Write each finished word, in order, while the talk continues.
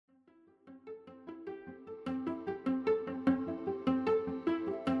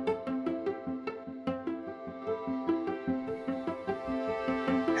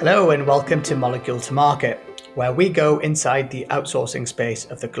Hello and welcome to Molecule to Market, where we go inside the outsourcing space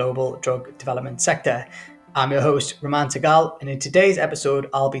of the global drug development sector. I'm your host, Raman Tagal, and in today's episode,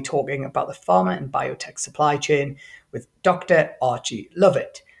 I'll be talking about the pharma and biotech supply chain with Dr. Archie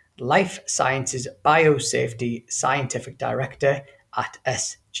Lovett, Life Sciences Biosafety Scientific Director at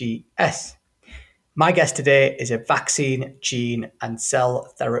SGS. My guest today is a vaccine, gene, and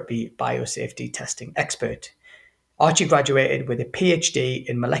cell therapy biosafety testing expert. Archie graduated with a PhD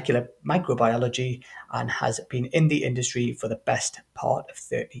in molecular microbiology and has been in the industry for the best part of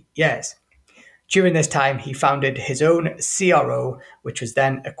 30 years. During this time, he founded his own CRO, which was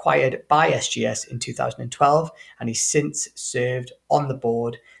then acquired by SGS in 2012, and he's since served on the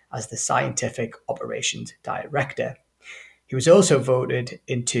board as the Scientific Operations Director. He was also voted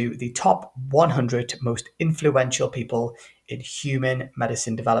into the top 100 most influential people in human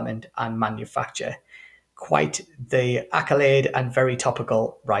medicine development and manufacture. Quite the accolade and very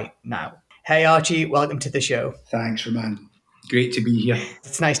topical right now. Hey Archie, welcome to the show. Thanks, Raman. Great to be here.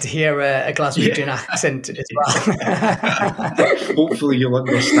 It's nice to hear a Glaswegian accent as well. Hopefully you'll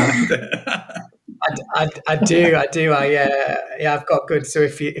understand. I do. I've got good. So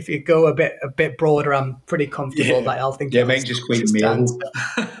if you go a bit broader, I'm pretty comfortable that I'll think. Yeah, mine's just quite mellow.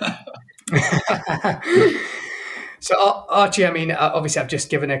 So Archie, I mean, obviously I've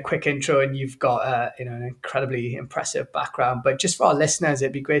just given a quick intro and you've got an incredibly impressive background, but just for our listeners,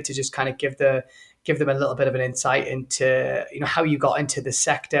 it'd be great to just kind of give them a little bit of an insight into, how you got into the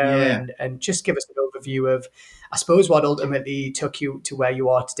sector and just give us an overview of, I suppose, what ultimately took you to where you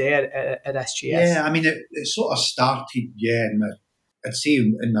are today at SGS. Yeah, I mean, it sort of started, I'd say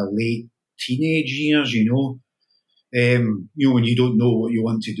in my late teenage years, when you don't know what you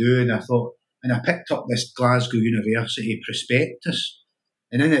want to do. And I picked up this Glasgow University prospectus,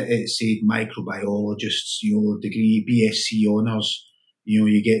 and in it said microbiologists, degree, BSc honours,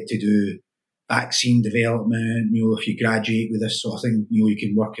 you get to do vaccine development, if you graduate with this sort of thing, you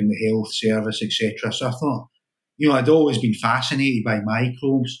can work in the health service, etc. So I thought, I'd always been fascinated by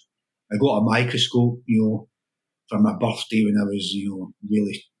microbes. I got a microscope, for my birthday when I was,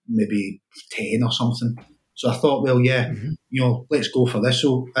 really maybe 10 or something. So I thought, let's go for this.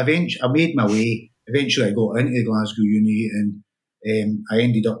 So eventually, I made my way. Eventually, I got into Glasgow Uni, and I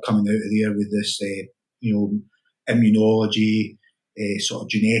ended up coming out of there with this, immunology, sort of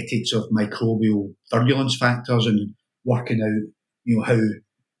genetics of microbial virulence factors, and working out, how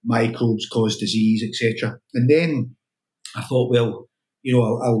microbes cause disease, etc. And then I thought, I'll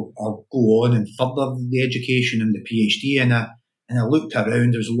go on and further the education and the PhD, and I looked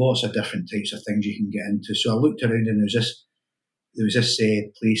around. There's lots of different types of things you can get into. So I looked around, and there was this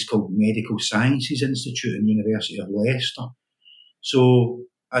place called Medical Sciences Institute in University of Leicester. So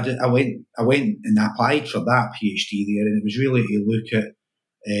I went and applied for that PhD there, and it was really to look at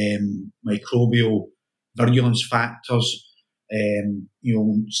microbial virulence factors,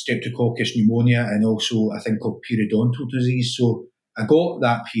 Streptococcus pneumonia, and also I think called periodontal disease. So I got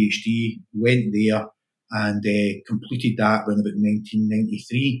that PhD, went there, and completed that around about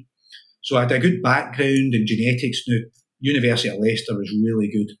 1993. So I had a good background in genetics. Now, University of Leicester was really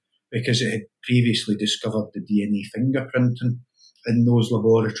good because it had previously discovered the DNA fingerprinting in those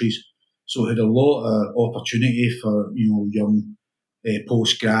laboratories. So it had a lot of opportunity for young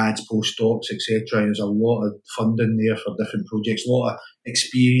postgrads, postdocs, etc. There's a lot of funding there for different projects, a lot of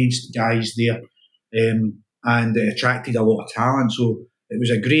experienced guys there, and it attracted a lot of talent. So it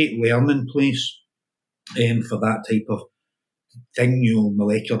was a great learning place for that type of thing,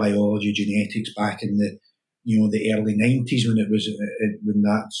 molecular biology, genetics, back in the the early 90s when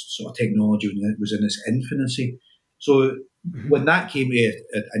that sort of technology was in its infancy. So when that came to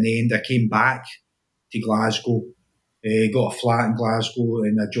an end, I came back to Glasgow, got a flat in Glasgow,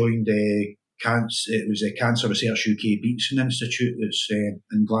 and I joined it was a Cancer Research UK Beatson Institute that's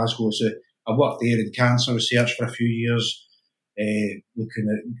in Glasgow. So I worked there in cancer research for a few years, looking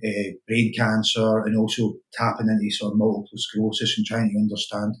at brain cancer and also tapping into sort of multiple sclerosis and trying to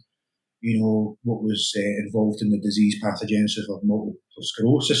understand, what was involved in the disease pathogenesis of multiple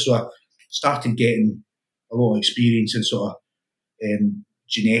sclerosis. So I started getting a lot of experience in sort of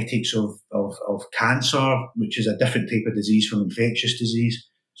genetics of cancer, which is a different type of disease from infectious disease.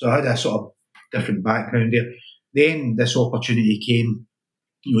 So I had a sort of different background there. Then this opportunity came,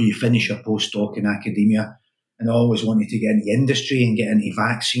 you finish your postdoc in academia, and I always wanted to get into industry and get into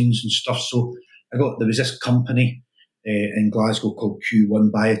vaccines and stuff. So there was this company in Glasgow called Q1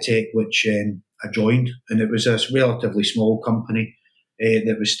 Biotech, which I joined, and it was this relatively small company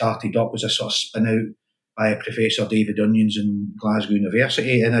that was started up as a sort of spin out by Professor David Onions in Glasgow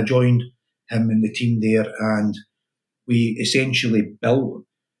University, and I joined him and the team there, and we essentially built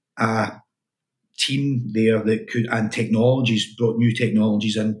a team there that could, and technologies, brought new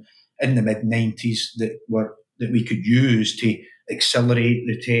technologies in the mid-90s that we could use to accelerate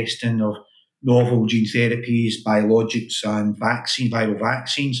the testing of novel gene therapies, biologics, and viral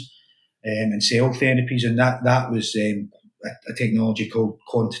vaccines, and cell therapies. And that was a technology called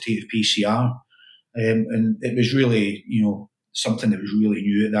quantitative PCR. And it was really, something that was really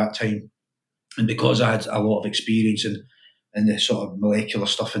new at that time. And because I had a lot of experience in the sort of molecular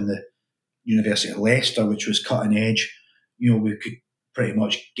stuff in the University of Leicester, which was cutting edge, we could pretty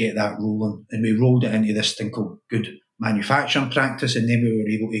much get that rolling. And we rolled it into this thing called good manufacturing practice, and then we were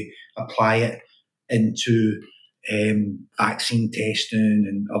able to apply it into vaccine testing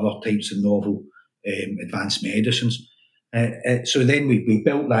and other types of novel advanced medicines. So then we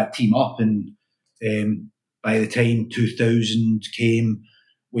built that team up, and by the time 2000 came,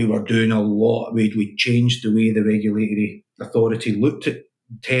 we were doing a lot. We changed the way the regulatory authority looked at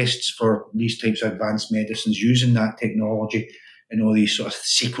tests for these types of advanced medicines using that technology and all these sort of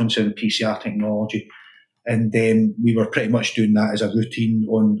sequencing PCR technology. And then we were pretty much doing that as a routine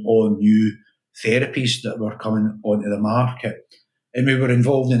on all new therapies that were coming onto the market. And we were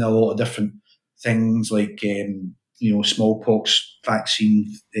involved in a lot of different things like, smallpox vaccine,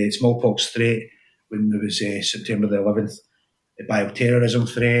 smallpox threat when there was September the 11th, the bioterrorism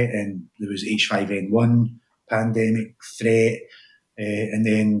threat, and there was H5N1 pandemic threat. And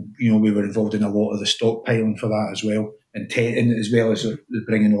then, we were involved in a lot of the stockpiling for that as well, and as well as the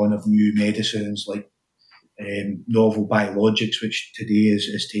bringing on of new medicines like novel biologics, which today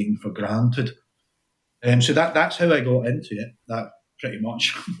is taken for granted. So that's how I got into it, that pretty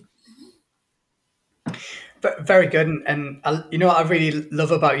much. Very good. And what I really love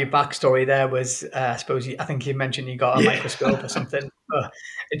about your backstory there was, I think you mentioned you got a microscope or something. But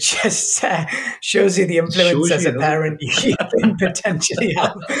it just shows you the influence as a parent you can potentially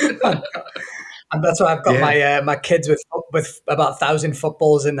have. And that's why I've got my kids with about 1,000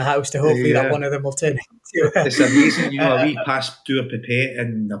 footballs in the house to hopefully that one of them will turn into. It's amazing, a wee Pasteur pipette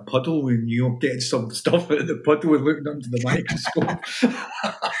in a puddle when you're getting some stuff out of the puddle and looking under the microscope.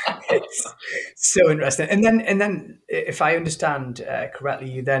 It's so interesting. And then, if I understand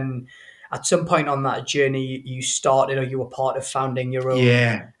correctly, you then at some point on that journey you started, or you were part of founding your own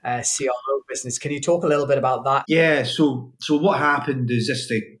CRO business. Can you talk a little bit about that? Yeah. So what happened is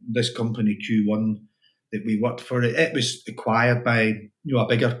this company Q1 that we worked for, it was acquired by a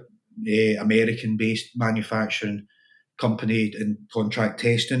bigger American-based manufacturing company in contract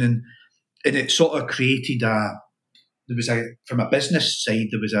testing, and it sort of created from a business side,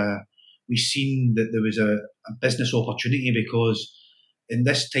 we seen that there was a business opportunity, because in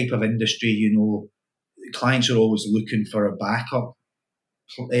this type of industry, clients are always looking for a backup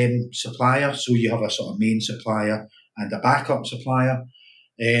supplier. So you have a sort of main supplier and a backup supplier.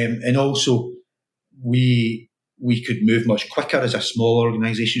 And also we could move much quicker as a small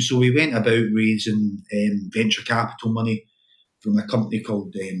organisation. So we went about raising venture capital money from a company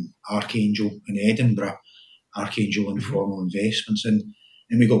called Archangel in Edinburgh, Archangel Informal Investments, and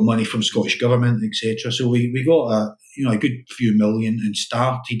we got money from Scottish Government, etc. So we got a good few million and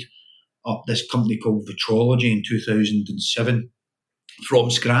started up this company called Vitrology in 2007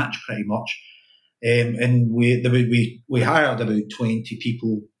 from scratch, pretty much. And we hired about 20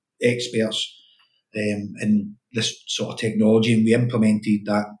 people, experts in this sort of technology, and we implemented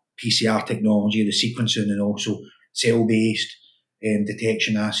that PCR technology, the sequencing, and also cell-based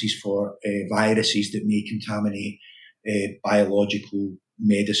detection assays for viruses that may contaminate biological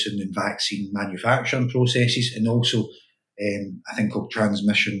medicine and vaccine manufacturing processes, and also I think called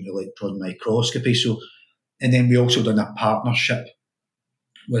transmission electron microscopy. So, and then we also done a partnership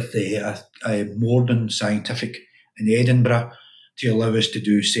with a Morden Scientific in Edinburgh to allow us to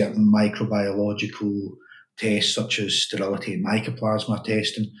do certain microbiological tests such as sterility and mycoplasma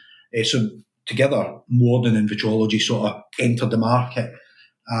testing. So together, Morden and Vitrology sort of entered the market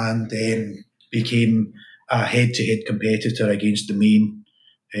and became a head-to-head competitor against the main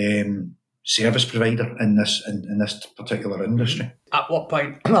service provider in this particular industry. At what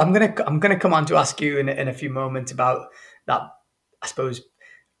point? I'm gonna come on to ask you in a few moments about that. I suppose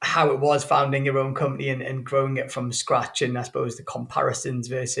how it was founding your own company and growing it from scratch, and I suppose the comparisons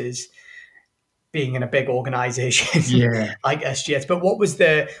versus being in a big organisation like SGS. But what was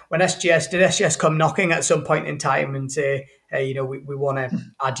did SGS come knocking at some point in time and say, hey, we want to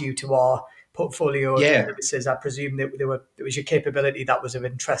add you to our portfolio of services? I presume that it was your capability that was of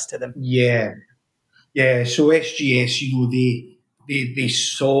interest to them. Yeah. So SGS, they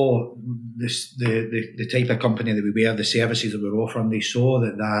saw this the type of company that we were, the services that we were offering. They saw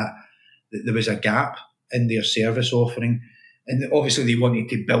that there was a gap in their service offering, And obviously they wanted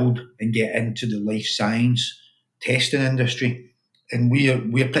to build and get into the life science testing industry. And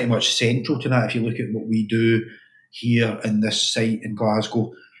we're pretty much central to that. If you look at what we do here in this site in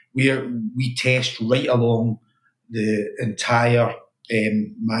Glasgow, we test right along the entire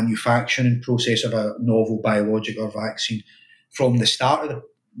manufacturing process of a novel biologic or vaccine, from the start of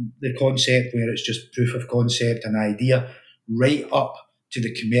the concept, where it's just proof of concept, an idea, right up to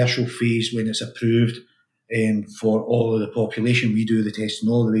the commercial phase when it's approved for all of the population. We do the testing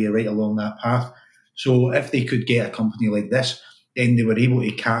all the way right along that path. So if they could get a company like this, then they were able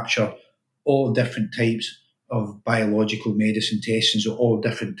to capture all different types of biological medicine testing, so all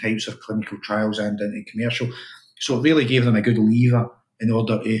different types of clinical trials and into commercial. So it really gave them a good lever in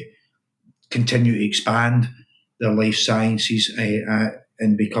order to continue to expand their life sciences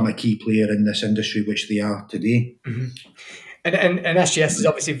and become a key player in this industry, which they are today. Mm-hmm. And SGS is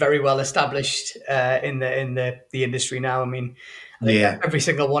obviously very well established in the industry now. I mean, I think every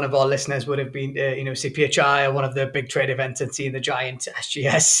single one of our listeners would have been, CPHI, or one of the big trade events, and seen the giant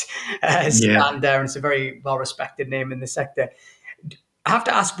SGS stand there, and it's a very well respected name in the sector. I have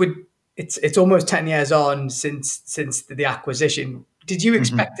to ask, it's almost 10 years on since the acquisition. Did you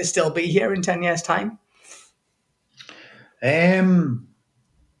expect to still be here in 10 years' time? To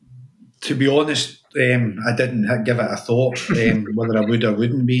be honest, I didn't give it a thought whether I would or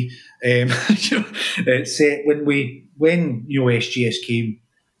wouldn't be. When SGS came,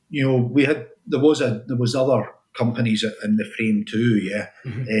 there was other companies in the frame too,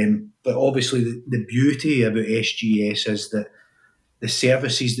 but obviously the beauty about SGS is that the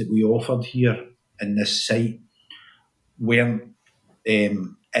services that we offered here in this site weren't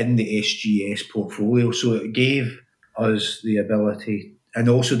in the SGS portfolio, so it gave us the ability. And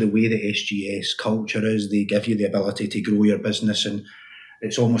also the way the SGS culture is, they give you the ability to grow your business, and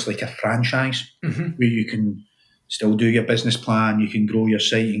it's almost like a franchise where you can still do your business plan, you can grow your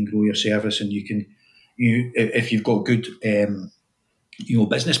site and grow your service, and if you've got good,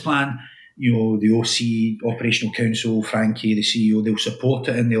 business plan, the OC, Operational Council, Frankie, the CEO, they'll support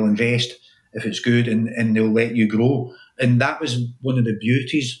it and they'll invest if it's good, and they'll let you grow. And that was one of the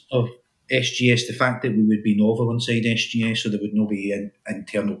beauties of SGS, the fact that we would be novel inside SGS, so there would no be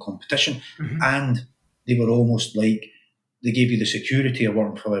internal competition, and they were almost like they gave you the security of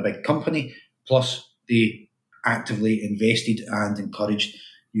working for a big company, plus they actively invested and encouraged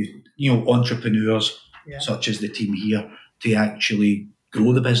entrepreneurs such as the team here to actually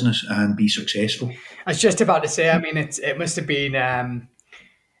grow the business and be successful. I was just about to say, I mean, it must have been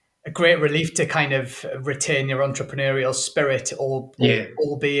a great relief to kind of retain your entrepreneurial spirit,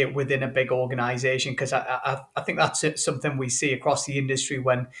 albeit within a big organization, because I think that's something we see across the industry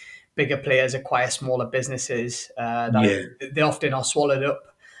when bigger players acquire smaller businesses. They often are swallowed up,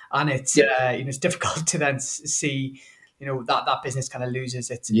 and it's it's difficult to then see that business kind of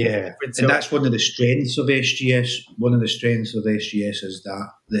loses its difference. And that's one of the strengths of SGS. One of the strengths of SGS is that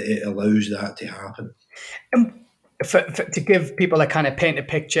it allows that to happen. To give people a kind of paint a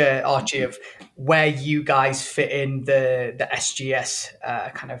picture, Archie, of where you guys fit in the SGS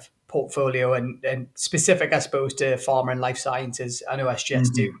kind of portfolio, and specific, I suppose, to pharma and life sciences. I know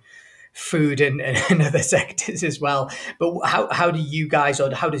SGS do food and other sectors as well. But how do you guys,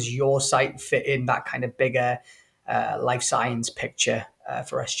 or how does your site fit in that kind of bigger life science picture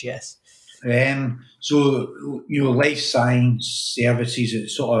for SGS? Life science services,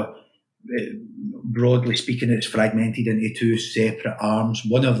 it's sort of, broadly speaking, it's fragmented into two separate arms.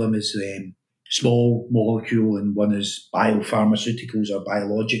 One of them is small molecule, and one is biopharmaceuticals or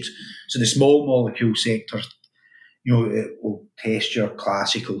biologics. So the small molecule sector, it will test your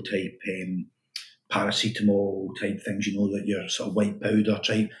classical type paracetamol type things, that your sort of white powder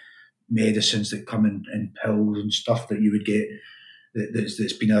type medicines that come in pills and stuff that you would get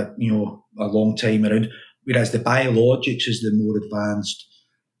that's been a long time around. Whereas the biologics is the more advanced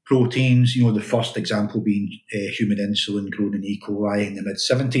proteins, the first example being human insulin grown in E. coli in the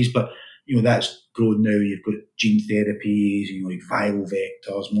mid-70s, but that's grown now. You've got gene therapies, like viral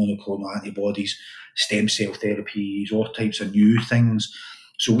vectors, monoclonal antibodies, stem cell therapies, all types of new things.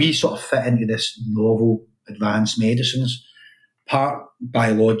 So we sort of fit into this novel advanced medicines part,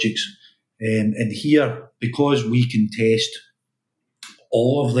 biologics, and here, because we can test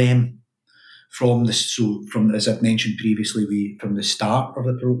all of them from as I've mentioned previously, from the start of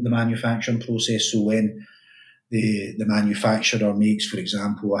the manufacturing process. So when the manufacturer makes, for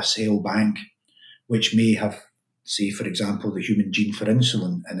example, a cell bank, which may have, say, for example, the human gene for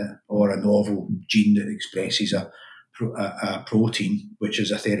insulin in it, or a novel gene that expresses a protein, which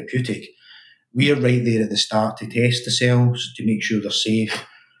is a therapeutic, we are right there at the start to test the cells to make sure they're safe,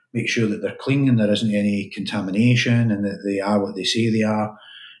 make sure that they're clean and there isn't any contamination and that they are what they say they are.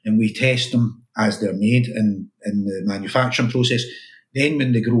 And we test them as they're made in the manufacturing process. Then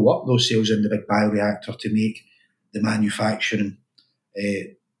when they grow up, those cells in the big bioreactor to make the manufacturing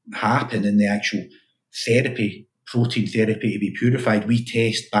happen in the actual therapy, protein therapy to be purified, we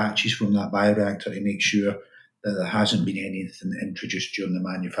test batches from that bioreactor to make sure that there hasn't been anything introduced during the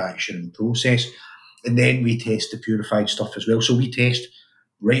manufacturing process. And then we test the purified stuff as well. So we test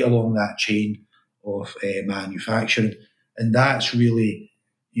right along that chain of manufacturing. And that's really,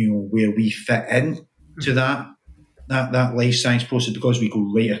 where we fit in to that life science process, because we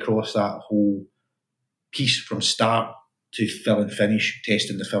go right across that whole piece from start to fill and finish,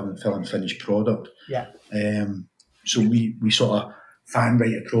 testing the fill and finish product. Yeah. So we sort of fan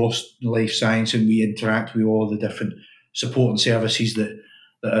right across the life science, and we interact with all the different support and services that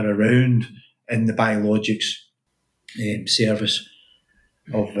are around in the biologics service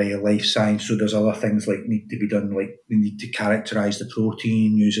of life science. So there's other things like need to be done, like we need to characterise the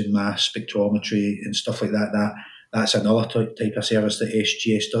protein using mass spectrometry and stuff like that. That's another type of service that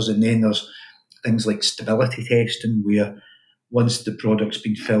SGS does. And then there's things like stability testing, where once the product's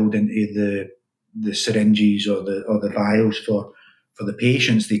been filled into the syringes or the vials for the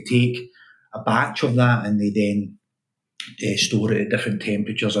patients, they take a batch of that and they then store it at different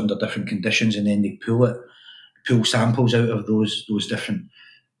temperatures under different conditions, and then they pull samples out of those different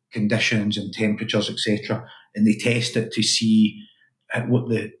conditions and temperatures, etc., and they test it to see what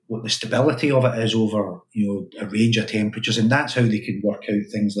the stability of it is over a range of temperatures, and that's how they can work out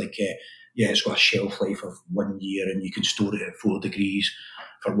things like it's got a shelf life of 1 year and you can store it at 4 degrees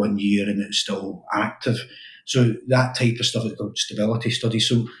for 1 year and it's still active. So that type of stuff is called stability studies.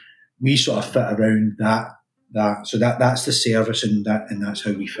 So we sort of fit around that. So that's the service, and that's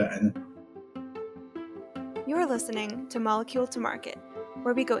how we fit in. You're listening to Molecule to Market,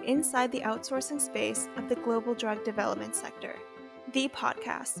 where we go inside the outsourcing space of the global drug development sector, the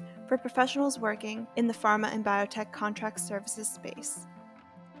podcast for professionals working in the pharma and biotech contract services space.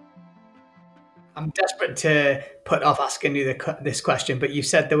 I'm desperate to put off asking you this question, but you've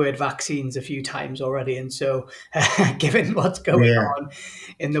said the word vaccines a few times already. And so given what's going on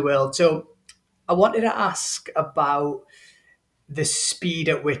in the world, so I wanted to ask about the speed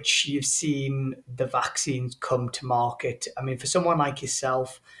at which you've seen the vaccines come to market. I mean, for someone like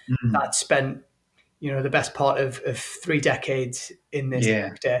yourself that spent, the best part of 3 decades in this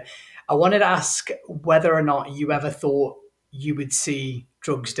sector, I wanted to ask whether or not you ever thought you would see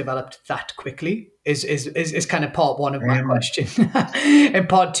drugs developed that quickly. Is kind of part one of my question. And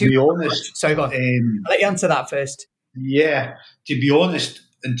part two, to be honest, sorry, go on. I'll let you answer that first. Yeah, to be honest,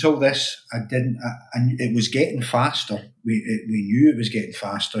 until this, I didn't. And it was getting faster. We knew it was getting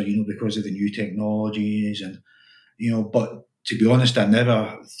faster, because of the new technologies, and But to be honest, I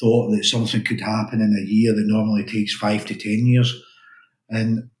never thought that something could happen in a year that normally takes 5 to 10 years.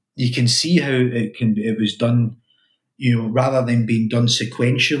 And you can see how it was done. Rather than being done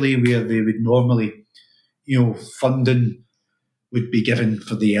sequentially, where they would normally, funding would be given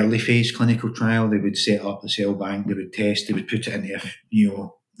for the early phase clinical trial. They would set up the cell bank, they would test, they would put it into,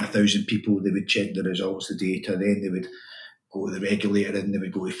 1,000 people, they would check the results, the data, then they would go to the regulator and they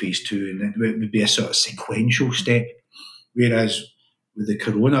would go to phase 2, and it would be a sort of sequential step. Whereas with the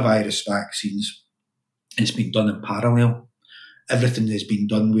coronavirus vaccines, it's been done in parallel. Everything has been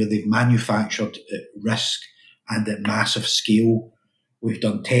done where they've manufactured at risk and at massive scale. We've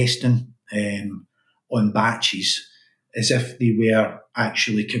done testing on batches as if they were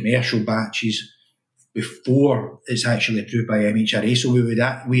actually commercial batches before it's actually approved by MHRA. So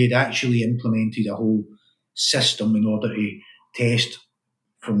we had actually implemented a whole system in order to test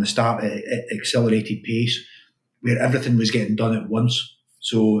from the start at accelerated pace, where everything was getting done at once.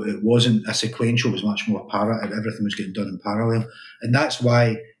 So it wasn't a sequential, it was much more everything was getting done in parallel. And that's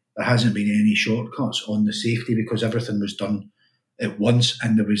why there hasn't been any shortcuts on the safety, because everything was done at once,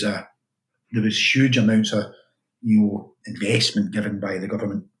 and there was huge amounts of investment given by the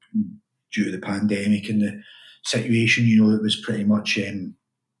government due to the pandemic and the situation. It was pretty much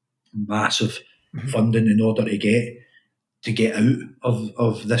massive funding in order to get out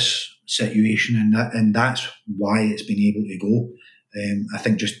of this situation, and that's why it's been able to go. I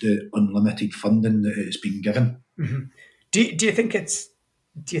think just the unlimited funding that it's been given. Mm-hmm. Do you think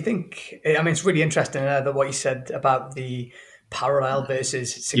I mean, it's really interesting that what you said about the parallel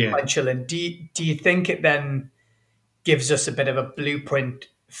versus sequential, and do you think it then gives us a bit of a blueprint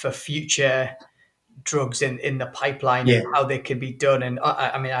for future drugs in the pipeline and how they can be done? And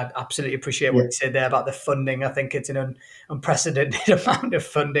I mean, I absolutely appreciate what you said there about the funding. I think it's an unprecedented amount of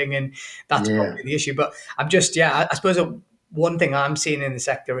funding, and that's probably the issue. But I'm just, I suppose one thing I'm seeing in the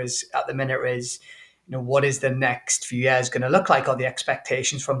sector is at the minute is, what is the next few years going to look like? Are the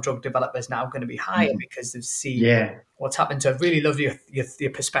expectations from drug developers now going to be higher because they've seen what's happened? So I'd really love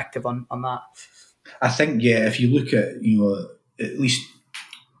your perspective on that. I think, if you look at, at least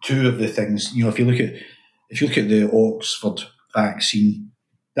two of the things, if you look at the Oxford vaccine,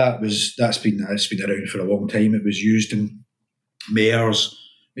 that's been around for a long time. It was used in MERS.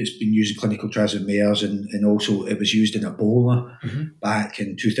 It's been used in clinical trials in MERS, and also it was used in Ebola back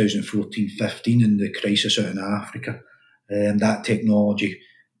in 2014-15 in the crisis out in Africa. That technology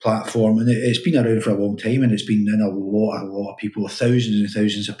platform, and it's been around for a long time, and it's been in a lot of people, thousands and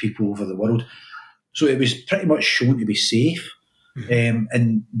thousands of people over the world. So it was pretty much shown to be safe.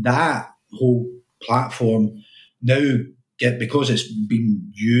 And that whole platform now, because it's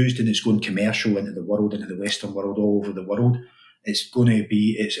been used and it's going commercial into the world, into the Western world, all over the world, it's going to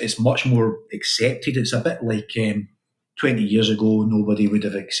be, it's much more accepted. It's a bit like 20 years ago, nobody would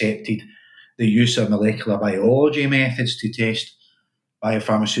have accepted the use of molecular biology methods to test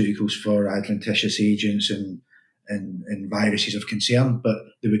biopharmaceuticals for adventitious agents and viruses of concern, but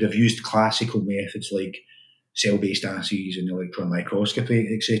they would have used classical methods like cell-based assays and electron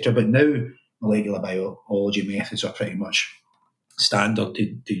microscopy, etc. But now molecular biology methods are pretty much standard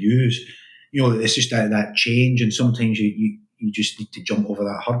to use. It's just that change, and sometimes you just need to jump over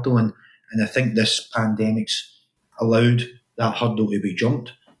that hurdle, and I think this pandemic's allowed that hurdle to be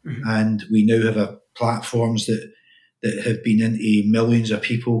jumped, and we now have platforms that have been into millions of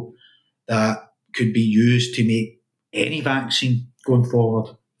people that could be used to make any vaccine going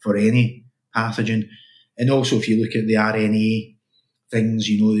forward for any pathogen. And also, if you look at the RNA things,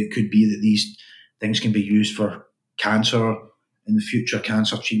 it could be that these things can be used for cancer in the future,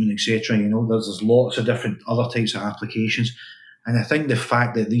 cancer treatment, etc. There's lots of different other types of applications. And I think the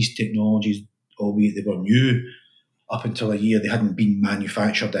fact that these technologies, albeit they were new up until a year, they hadn't been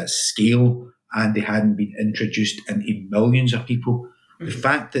manufactured at scale and they hadn't been introduced into millions of people. The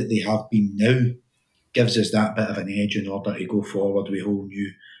fact that they have been now gives us that bit of an edge in order to go forward with whole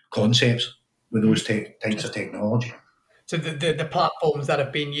new concepts with those types of technology. So the platforms that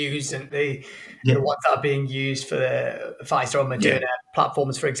have been used and the ones that are being used for the Pfizer or Moderna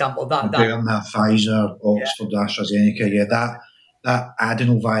platforms, for example, Moderna, Pfizer, Oxford, AstraZeneca, that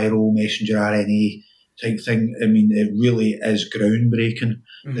adenoviral messenger RNA type thing. I mean, it really is groundbreaking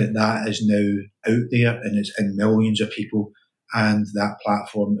that is now out there and it's in millions of people, and that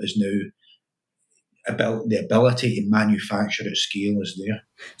platform is now the ability to manufacture at scale is there.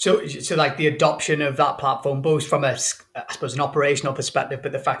 So like the adoption of that platform, both from I suppose, an operational perspective,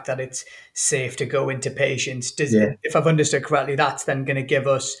 but the fact that it's safe to go into patients, if I've understood correctly, that's then going to give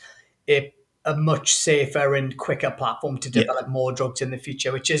us a much safer and quicker platform to develop more drugs in the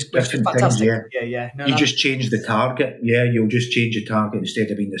future, which is fantastic. You just change the target. You'll just change the target.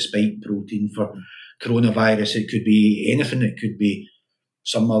 Instead of being the spike protein for coronavirus, it could be anything. It could be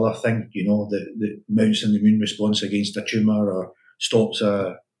some other thing, that mounts an immune response against a tumour or stops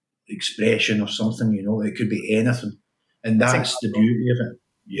a expression of something, it could be anything. And that's the beauty of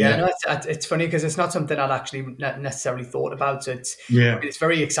it. It's funny because it's not something I'd actually necessarily thought about. So it's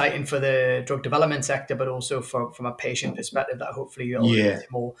very exciting for the drug development sector, but also from a patient perspective that hopefully you'll get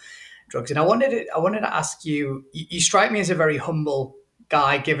more drugs. And I wanted to ask you, you strike me as a very humble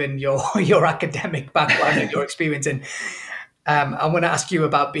guy given your academic background and your experience in I want to ask you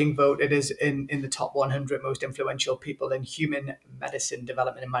about being voted as in the top 100 most influential people in human medicine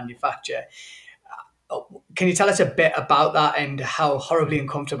development and manufacture. Can you tell us a bit about that and how horribly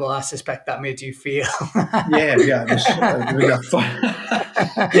uncomfortable I suspect that made you feel? It was when I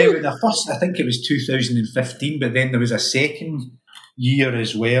first, I think it was 2015, but then there was a second year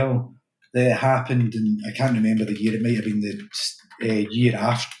as well that happened, and I can't remember the year. It might have been the year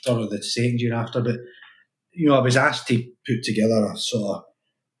after or the second year after, but I was asked to put together a sort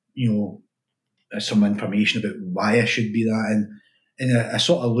of, some information about why I should be that. And I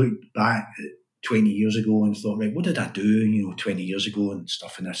sort of looked back at 20 years ago and thought, right, what did I do, 20 years ago and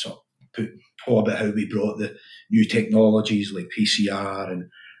stuff. And I sort of put all about how we brought the new technologies like PCR and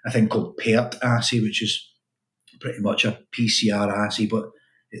a thing called PERT assay, which is pretty much a PCR assay, but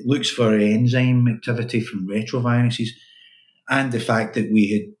it looks for enzyme activity from retroviruses. And the fact that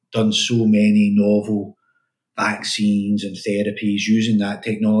we had done so many novel vaccines and therapies using that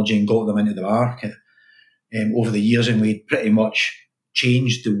technology and got them into the market over the years, and we'd pretty much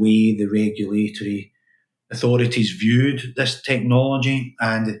changed the way the regulatory authorities viewed this technology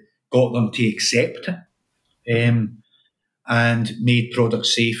and got them to accept it, and made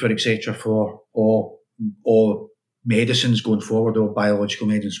products safer, etc., for all medicines going forward, or biological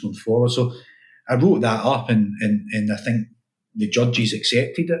medicines going forward. So I wrote that up, and I think the judges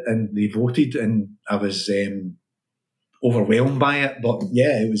accepted it and they voted, and I was overwhelmed by it. But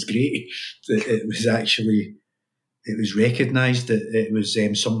yeah, it was great. It was actually, it was recognised that it was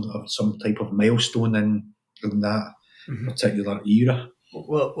some type of milestone in that particular era.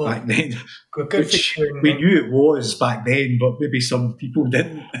 Well, back then, good which we knew it was back then, but maybe some people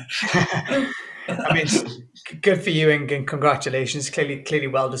didn't. I mean, good for you and congratulations. Clearly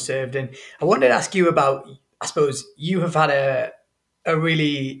well deserved. And I wanted to ask you about, I suppose you have had a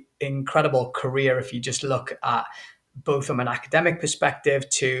really incredible career if you just look at both from an academic perspective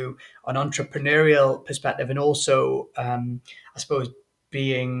to an entrepreneurial perspective, and also, I suppose,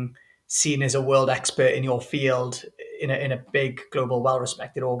 being seen as a world expert in your field in a big global,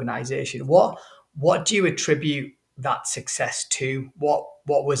 well-respected organization. What do you attribute that success to? What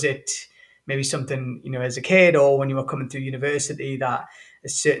was it? Maybe something, as a kid or when you were coming through university, that a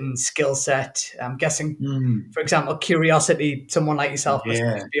certain skill set. I'm guessing, for example, curiosity. Someone like yourself must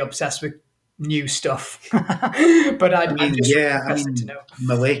be obsessed with new stuff. But I'm just interested to know.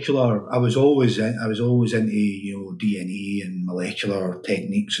 Molecular. I was always into DNA and molecular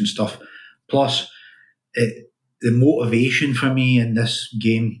techniques and stuff. Plus, the motivation for me in this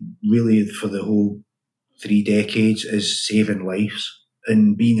game, really for the whole 3 decades, is saving lives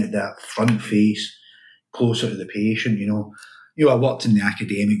and being at that front face, closer to the patient. I worked in the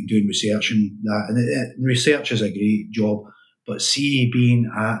academic and doing research and that, and research is a great job. But being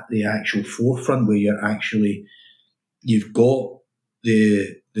at the actual forefront where you've got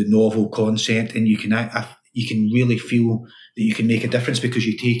the novel concept, and you can really feel that you can make a difference because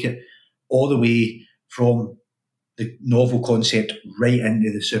you take it all the way from the novel concept right into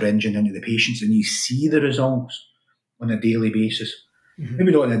the syringe and into the patients, and you see the results on a daily basis. Mm-hmm.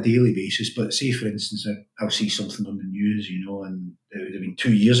 Maybe not on a daily basis, but say, for instance, I'll see something on the news, and it would have been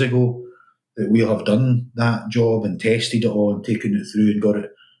 2 years ago that we'll have done that job and tested it all and taken it through and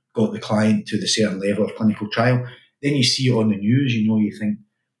got the client to the certain level of clinical trial. Then you see it on the news, you think,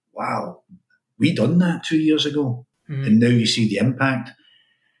 wow, we done that 2 years ago. Mm-hmm. And now you see the impact.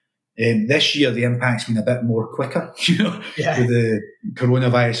 This year, the impact's been a bit more quicker, with the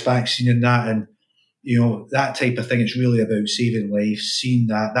coronavirus vaccine and that. And, that type of thing. It's really about saving lives, seeing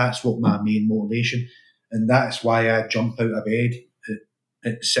that. That's what my main motivation. And that's why I jump out of bed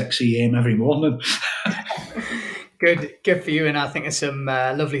at 6 a.m. every morning. Good for you. And I think there's some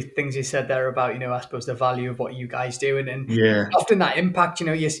lovely things you said there about, I suppose, the value of what you guys do. And often that impact,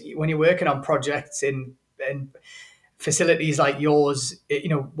 when you're working on projects in facilities like yours,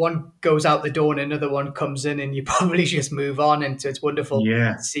 one goes out the door and another one comes in, and you probably just move on. And so it's wonderful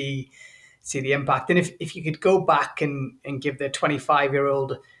to see the impact. And if you could go back and give the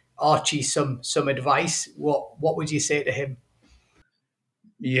 25-year-old Archie some advice, what would you say to him?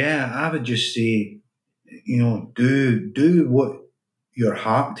 Yeah, I would just say, do what your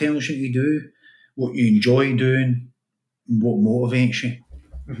heart tells you to do, what you enjoy doing, and what motivates you,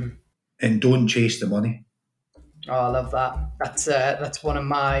 and don't chase the money. Oh, I love that. That's one of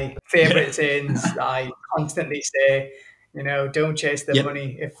my favourite sayings that I constantly say. Don't chase the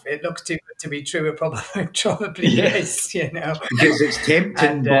money. If it looks too good to be true, it probably is. Because it's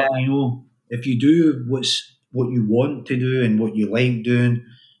tempting, but if you do what you want to do and what you like doing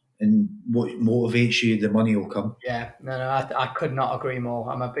and what motivates you, the money will come. Yeah, no, I could not agree more.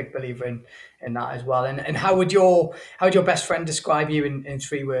 I'm a big believer in that as well. And how would your best friend describe you in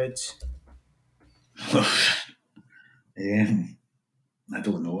 3 words? I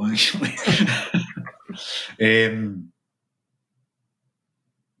don't know, actually.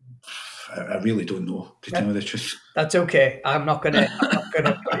 I really don't know, to tell you the truth. That's okay. I'm not gonna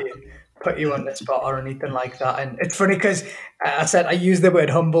put you on the spot or anything like that. And it's funny because I said I used the word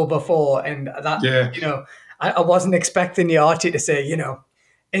humble before, and that I wasn't expecting the Archie to say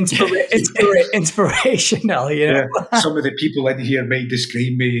inspirational. Some of the people in here might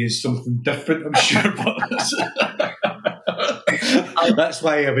describe me as something different, I'm sure, but that's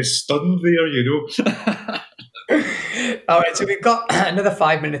why I was stunned there. All right, so we've got another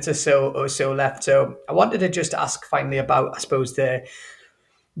 5 minutes or so left. So I wanted to just ask finally about, I suppose, the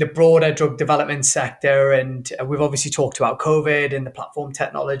broader drug development sector. And we've obviously talked about COVID and the platform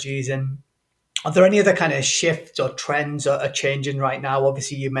technologies. And are there any other kind of shifts or trends are changing right now?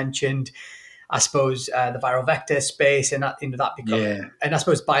 Obviously, you mentioned, I suppose, the viral vector space and that becoming, and I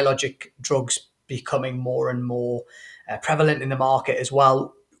suppose biologic drugs becoming more and more prevalent in the market as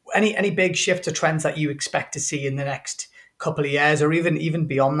well. Any big shifts or trends that you expect to see in the next couple of years, or even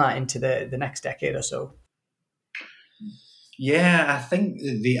beyond that into the next decade or so? Yeah, I think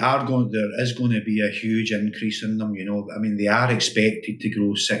there is going to be a huge increase in them. I mean, they are expected to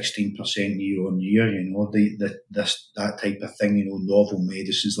grow 16% year on year. That type of thing. Novel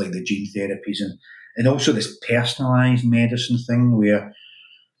medicines like the gene therapies and also this personalised medicine thing where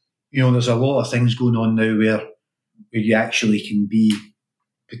there's a lot of things going on now where you actually can be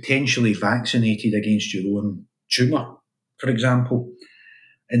potentially vaccinated against your own tumour, for example.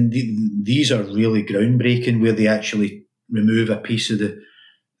 And these are really groundbreaking, where they actually remove a piece of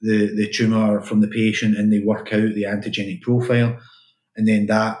the tumour from the patient and they work out the antigenic profile, and then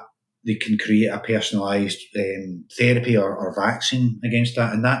that they can create a personalised therapy or vaccine against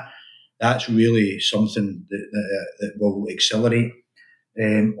that, and that's really something that will accelerate.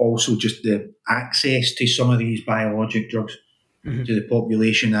 Also, just the access to some of these biologic drugs to the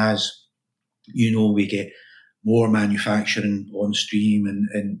population, as we get more manufacturing on stream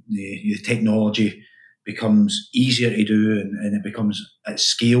and the technology becomes easier to do and it becomes at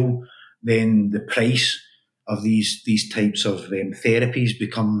scale, then the price of these types of therapies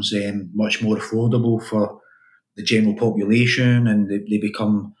becomes much more affordable for the general population, and they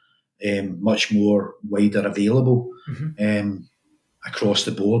become much more wider available across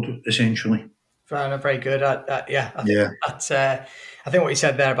the board, essentially. Very good. I think what you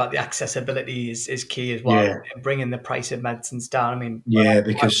said there about the accessibility is key as well. Yeah. Bringing the price of medicines down. I mean,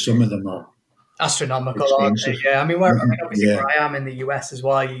 because some of them are astronomical, aren't they? Yeah, I mean, obviously where I am in the US as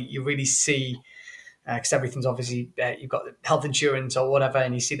well, you really see, because everything's obviously you've got health insurance or whatever,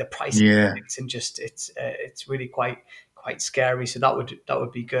 and you see the price of things, and just it's really quite scary. So that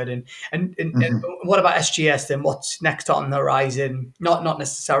would be good. And what about SGS then? What's next on the horizon? Not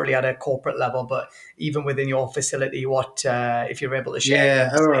necessarily at a corporate level, but even within your facility, what if you're able to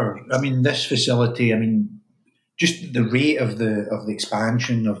share? Yeah, this facility. Just the rate of the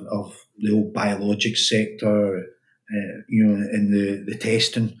expansion of the old biologics sector, in the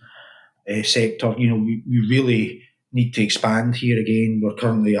testing sector. We really need to expand here again. We're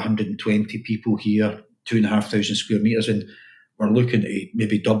currently 120 people here, 2,500 square meters, and we're looking to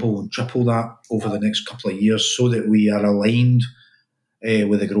maybe double and triple that over the next couple of years, so that we are aligned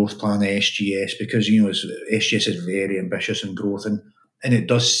with the growth plan of SGS, because SGS is very ambitious in growth, and it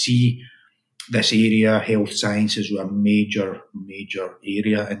does see this area, health sciences, a major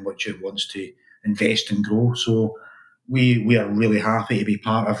area in which it wants to invest and grow. So we are really happy to be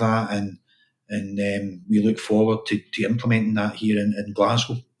part of that, and we look forward to implementing that here in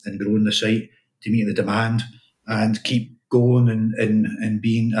Glasgow and growing the site to meet the demand and keep going and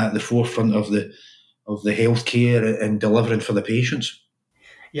being at the forefront of the healthcare and delivering for the patients.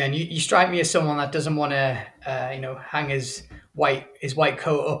 Yeah, and you strike me as someone that doesn't want to, hang his white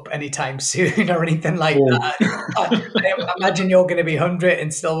coat up anytime soon or anything like that. I imagine you're going to be 100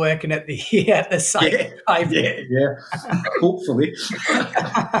 and still working at the site. Yeah. Hopefully.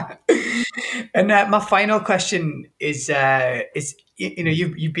 And my final question is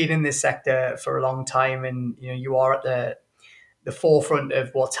you've been in this sector for a long time, and you are at the forefront of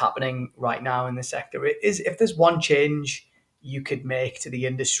what's happening right now in the sector. If there's one change you could make to the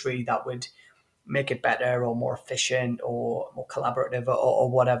industry that would make it better or more efficient or more collaborative or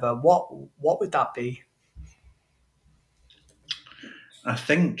whatever, what would that be? I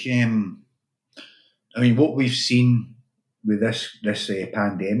think, what we've seen with this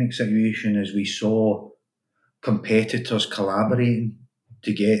pandemic situation is we saw competitors collaborating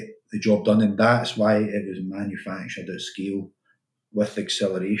to get the job done, and that's why it was manufactured at scale with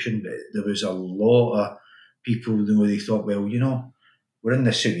acceleration. But there was a lot of people, they thought, well, we're in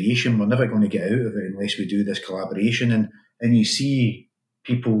this situation, we're never going to get out of it unless we do this collaboration. And you see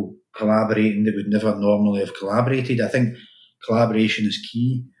people collaborating that would never normally have collaborated. I think collaboration is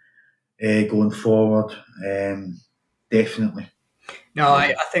key going forward, definitely. No,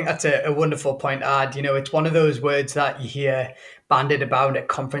 I think that's a wonderful point to add. It's one of those words that you hear bandied about at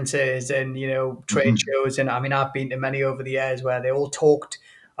conferences and, trade shows. And I've been to many over the years where they all talked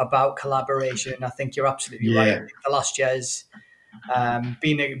about collaboration. And I think you're absolutely right. I think the last year's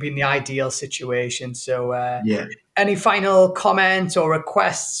been the ideal situation. So any final comments or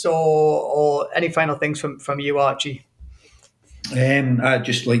requests or any final things from you, Archie? I'd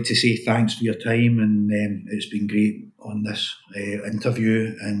just like to say thanks for your time, and it's been great on this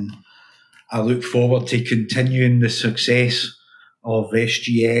interview, and I look forward to continuing the success of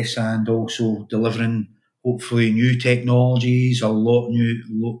SGS and also delivering hopefully new technologies, a lot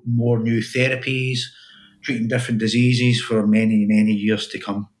more new therapies, treating different diseases for many, many years to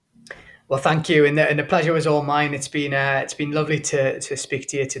come. Well, thank you, and the pleasure was all mine. It's been lovely to speak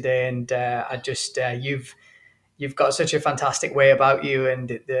to you today, and you've got such a fantastic way about you, and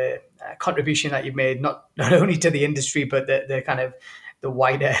the contribution that you've made, not only to the industry, but the kind of the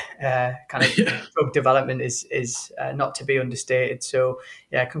wider kind of drug development is not to be understated. So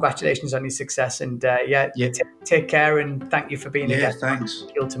yeah, congratulations on your success, and take care, and thank you for being a guest. Thanks.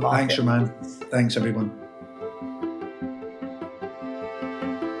 Molecule to Market. Thanks, Roman. Thanks, everyone.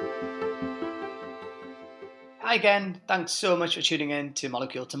 Hi again, thanks so much for tuning in to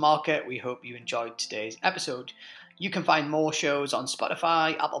Molecule to Market. We hope you enjoyed today's episode. You can find more shows on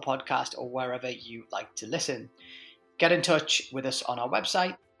Spotify, Apple Podcast, or wherever you like to listen. Get in touch with us on our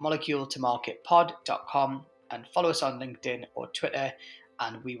website, moleculetomarketpod.com, and follow us on LinkedIn or Twitter,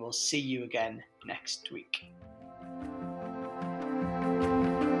 and we will see you again next week.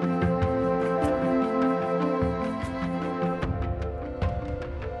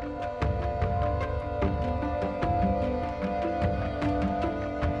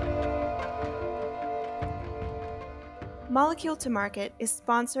 Molecule to Market is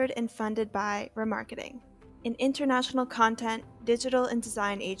sponsored and funded by Remarketing, an international content, digital, and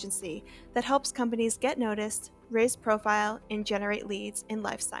design agency that helps companies get noticed, raise profile, and generate leads in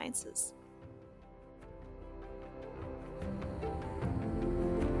life sciences.